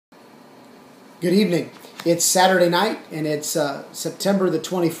Good evening. It's Saturday night, and it's September the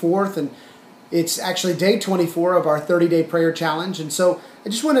 24th, and it's actually day 24 of our 30-day prayer challenge. And so I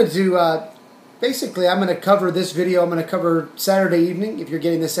just wanted to, basically, I'm going to cover this video. I'm going to cover Saturday evening, if you're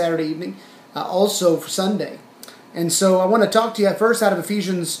getting this Saturday evening, also for Sunday. And so I want to talk to you first out of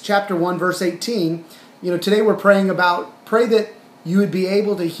Ephesians chapter 1, verse 18. Today we're pray that you would be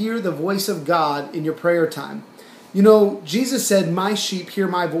able to hear the voice of God in your prayer time. Jesus said, "My sheep hear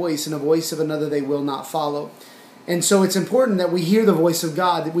my voice, and a voice of another they will not follow." And so it's important that we hear the voice of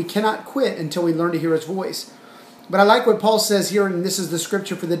God, that we cannot quit until we learn to hear His voice. But I like what Paul says here, and this is the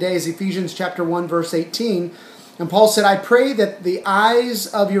scripture for the day, is Ephesians chapter 1, verse 18. And Paul said, "I pray that the eyes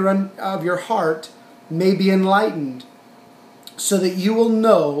of your heart may be enlightened, so that you will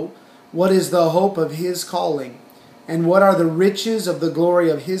know what is the hope of His calling, and what are the riches of the glory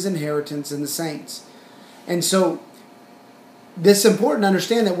of His inheritance in the saints." And so this is important to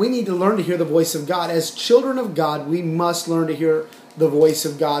understand that we need to learn to hear the voice of God. As children of God, we must learn to hear the voice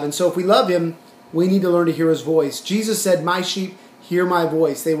of God. And so if we love Him, we need to learn to hear His voice. Jesus said, "My sheep hear my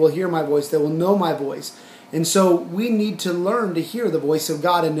voice. They will hear my voice. They will know my voice." And so we need to learn to hear the voice of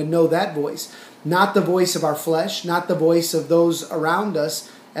God and to know that voice. Not the voice of our flesh, not the voice of those around us,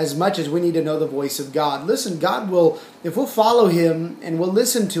 as much as we need to know the voice of God. Listen, God will, if we'll follow Him and we'll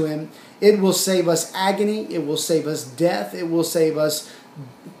listen to Him, it will save us agony, it will save us death, it will save us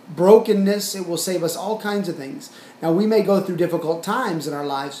brokenness, it will save us all kinds of things. Now, we may go through difficult times in our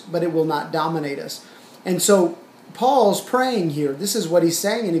lives, but it will not dominate us. And so Paul's praying here. This is what he's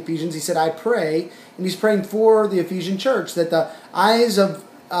saying in Ephesians. He said, "I pray," and he's praying for the Ephesian church, that the eyes of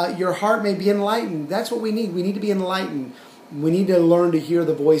your heart may be enlightened. That's what we need. We need to be enlightened. We need to learn to hear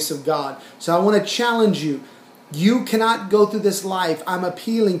the voice of God. So I want to challenge you. You cannot go through this life. I'm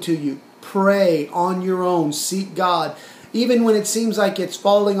appealing to you. Pray on your own. Seek God. Even when it seems like it's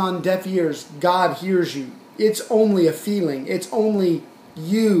falling on deaf ears, God hears you. It's only a feeling. It's only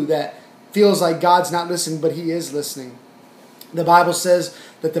you that feels like God's not listening, but He is listening. The Bible says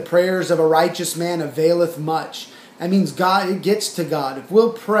that the prayers of a righteous man availeth much. That means God, it gets to God. If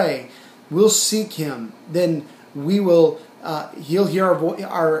we'll pray, we'll seek Him, then we will. He'll hear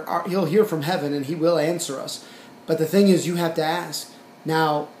He'll hear from heaven, and He will answer us. But the thing is, you have to ask.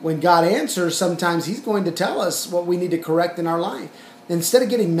 Now, when God answers, sometimes He's going to tell us what we need to correct in our life. Instead of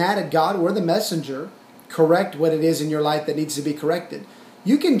getting mad at God, we're the messenger. Correct what it is in your life that needs to be corrected.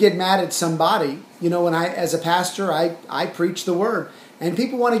 You can get mad at somebody. When as a pastor, I preach the Word, and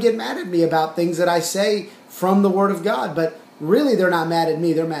people want to get mad at me about things that I say from the Word of God. But really, they're not mad at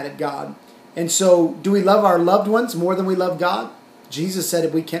me. They're mad at God. And so, do we love our loved ones more than we love God? Jesus said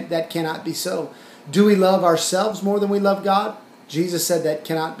that cannot be so. Do we love ourselves more than we love God? Jesus said that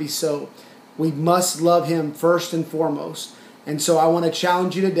cannot be so. We must love Him first and foremost. And so I want to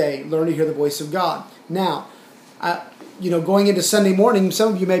challenge you today, learn to hear the voice of God. Now, going into Sunday morning,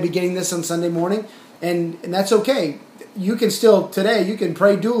 some of you may be getting this on Sunday morning, and that's okay. You can still, today, you can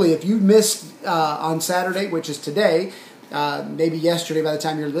pray duly. If you missed on Saturday, which is today, maybe yesterday by the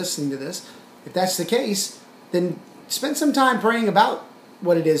time you're listening to this, if that's the case, then spend some time praying about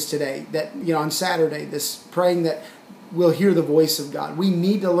what it is today, that, on Saturday, this praying that we'll hear the voice of God. We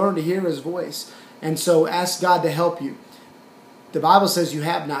need to learn to hear His voice. And so ask God to help you. The Bible says you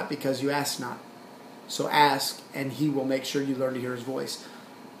have not because you ask not. So ask, and He will make sure you learn to hear His voice.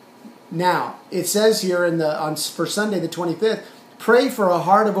 Now, it says here for Sunday the 25th, pray for a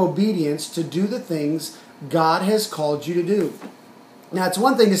heart of obedience to do the things God has called you to do. Now, it's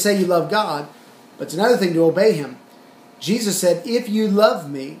one thing to say you love God, but it's another thing to obey Him. Jesus said, "If you love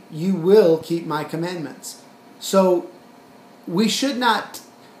me, you will keep my commandments." So we should not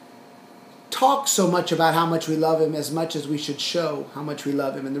talk so much about how much we love Him as much as we should show how much we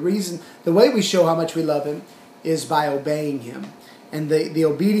love Him. And the way we show how much we love Him is by obeying Him. And the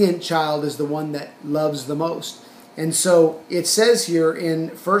obedient child is the one that loves the most. And so it says here in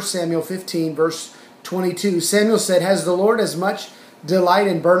 1 Samuel 15, verse 22, Samuel said, "Has the Lord as much delight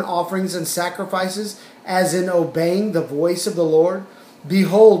in burnt offerings and sacrifices as in obeying the voice of the Lord?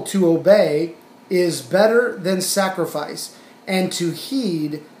 Behold, to obey is better than sacrifice, and to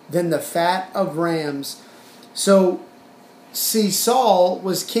heed than the fat of rams." So, see, Saul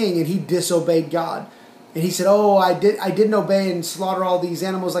was king, and he disobeyed God. And he said, I didn't obey and slaughter all these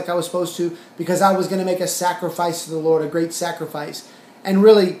animals like I was supposed to because I was going to make a sacrifice to the Lord, a great sacrifice. And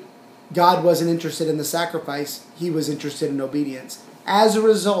really, God wasn't interested in the sacrifice. He was interested in obedience. As a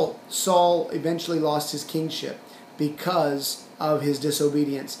result, Saul eventually lost his kingship because of his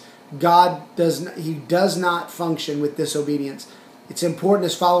disobedience. God does not function with disobedience. It's important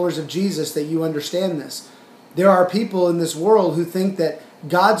as followers of Jesus that you understand this. There are people in this world who think that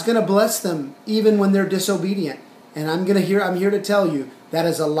God's going to bless them even when they're disobedient. And I'm here to tell you that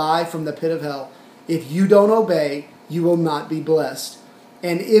is a lie from the pit of hell. If you don't obey, you will not be blessed.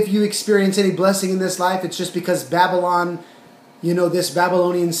 And if you experience any blessing in this life, it's just because Babylon, this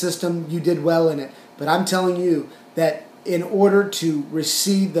Babylonian system, you did well in it. But I'm telling you that in order to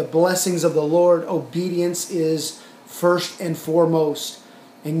receive the blessings of the Lord, obedience is first and foremost.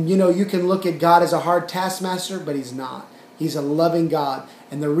 And you can look at God as a hard taskmaster, but He's not. He's a loving God.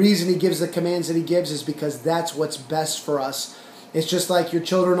 And the reason He gives the commands that He gives is because that's what's best for us. It's just like your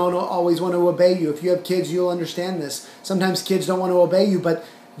children don't always want to obey you. If you have kids, you'll understand this. Sometimes kids don't want to obey you, but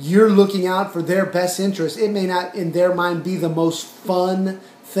you're looking out for their best interest. It may not, in their mind, be the most fun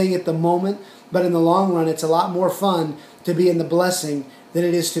thing at the moment, but in the long run, it's a lot more fun to be in the blessing than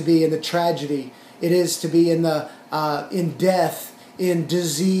it is to be in the tragedy. It is to be in death, in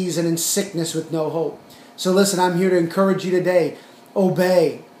disease, and in sickness with no hope. So listen, I'm here to encourage you today.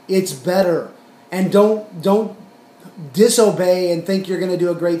 Obey. It's better. And don't disobey and think you're going to do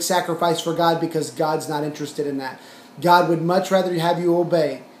a great sacrifice for God, because God's not interested in that. God would much rather have you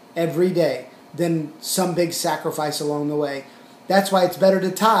obey every day than some big sacrifice along the way. That's why it's better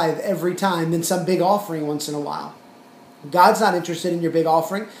to tithe every time than some big offering once in a while. God's not interested in your big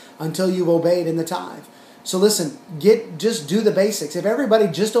offering until you've obeyed in the tithe. So listen, just do the basics. If everybody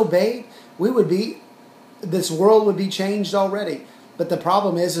just obeyed, this world would be changed already. But the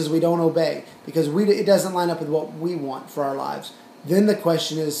problem is we don't obey because it doesn't line up with what we want for our lives. Then the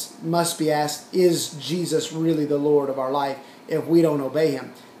question must be asked, is Jesus really the Lord of our life if we don't obey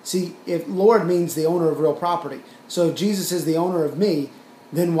Him? See, if Lord means the owner of real property. So if Jesus is the owner of me,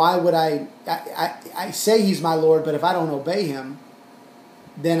 then why would I say He's my Lord, but if I don't obey Him,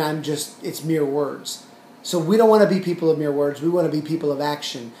 then it's mere words. So we don't want to be people of mere words. We want to be people of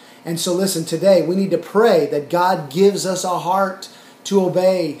action. And so listen, today we need to pray that God gives us a heart to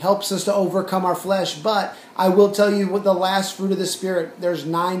obey, helps us to overcome our flesh. But I will tell you what the last fruit of the Spirit, there's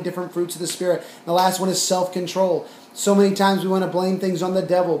 9 different fruits of the Spirit. The last one is self-control. So many times we want to blame things on the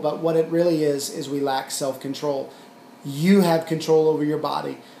devil, but what it really is we lack self-control. You have control over your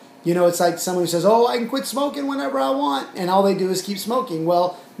body. It's like someone who says, I can quit smoking whenever I want, and all they do is keep smoking.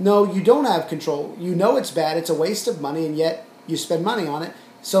 Well, no, you don't have control. You know it's bad, it's a waste of money, and yet you spend money on it,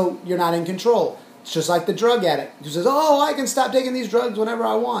 so you're not in control. It's just like the drug addict who says, I can stop taking these drugs whenever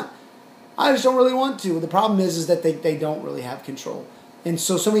I want. I just don't really want to. The problem is that they don't really have control. And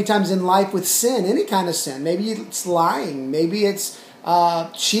so many times in life with sin, any kind of sin, maybe it's lying, maybe it's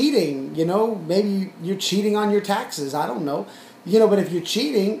cheating, maybe you're cheating on your taxes, I don't know. But if you're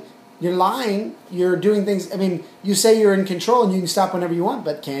cheating, you're lying, you're doing things, you say you're in control and you can stop whenever you want,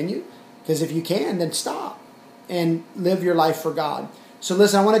 but can you? Because if you can, then stop and live your life for God. So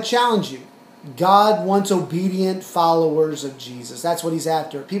listen, I want to challenge you. God wants obedient followers of Jesus. That's what He's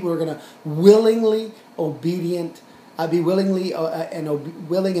after. People who are going to willingly obedient, willing and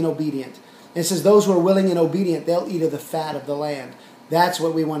obedient. And it says those who are willing and obedient, they'll eat of the fat of the land. That's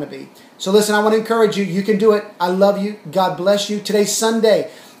what we want to be. So listen, I want to encourage you. You can do it. I love you. God bless you. Today's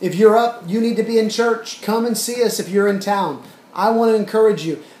Sunday. If you're up, you need to be in church. Come and see us if you're in town. I want to encourage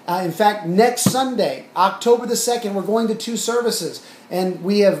you. In fact, next Sunday, October the 2nd, we're going to 2 services. And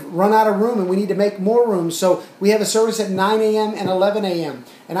we have run out of room and we need to make more room. So we have a service at 9 a.m. and 11 a.m.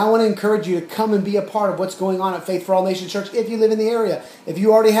 And I want to encourage you to come and be a part of what's going on at Faith for All Nations Church if you live in the area. If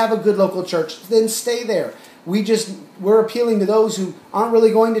you already have a good local church, then stay there. We're appealing to those who aren't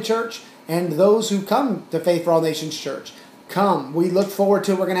really going to church and those who come to Faith for All Nations Church. Come. We look forward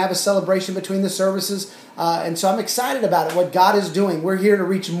to it. We're going to have a celebration between the services. And so I'm excited about it, what God is doing. We're here to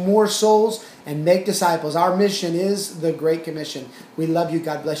reach more souls and make disciples. Our mission is the Great Commission. We love you.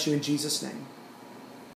 God bless you in Jesus' name.